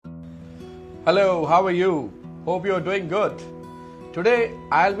Hello, how are you? Hope you're doing good. Today,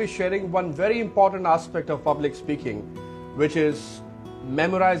 I'll be sharing one very important aspect of public speaking, which is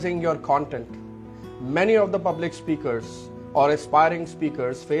memorizing your content. Many of the public speakers or aspiring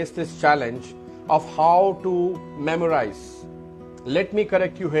speakers face this challenge of how to memorize. Let me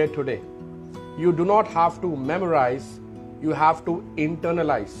correct you here today. You do not have to memorize, you have to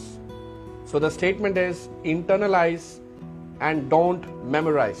internalize. So the statement is internalize and don't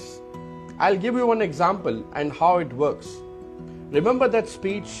memorize. I'll give you one example and how it works. Remember that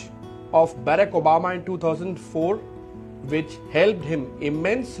speech of Barack Obama in 2004, which helped him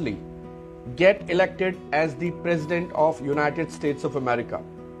immensely get elected as the President of United States of America.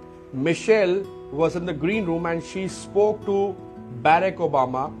 Michelle was in the green room and she spoke to Barack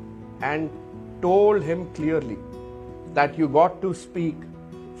Obama and told him clearly that you got to speak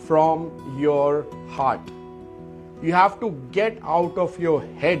from your heart. You have to get out of your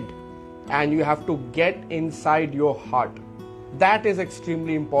head and you have to get inside your heart. That is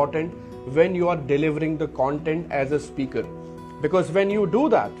extremely important when you are delivering the content as a speaker. Because when you do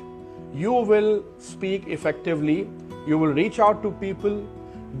that, you will speak effectively, you will reach out to people,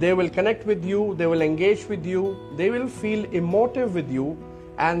 they will connect with you, they will engage with you, they will feel emotive with you,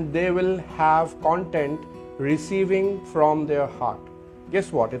 and they will have content receiving from their heart.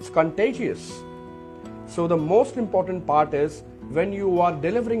 Guess what? It's contagious. So the most important part is when you are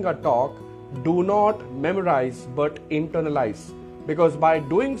delivering a talk, do not memorize but internalize, because by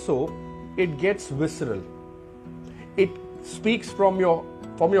doing so, it gets visceral. It speaks from your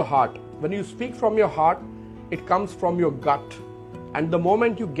heart. When you speak from your heart, it comes from your gut. And the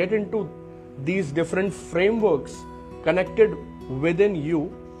moment you get into these different frameworks connected within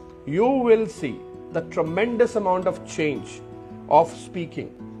you, you will see the tremendous amount of change of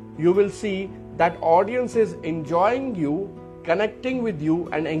speaking. You will see that audience is enjoying you, connecting with you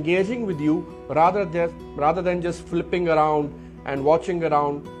and engaging with you rather than just flipping around and watching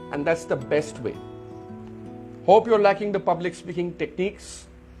around, and that's the best way. Hope you're liking the public speaking techniques.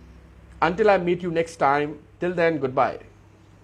 Until I meet you next time, till then, goodbye.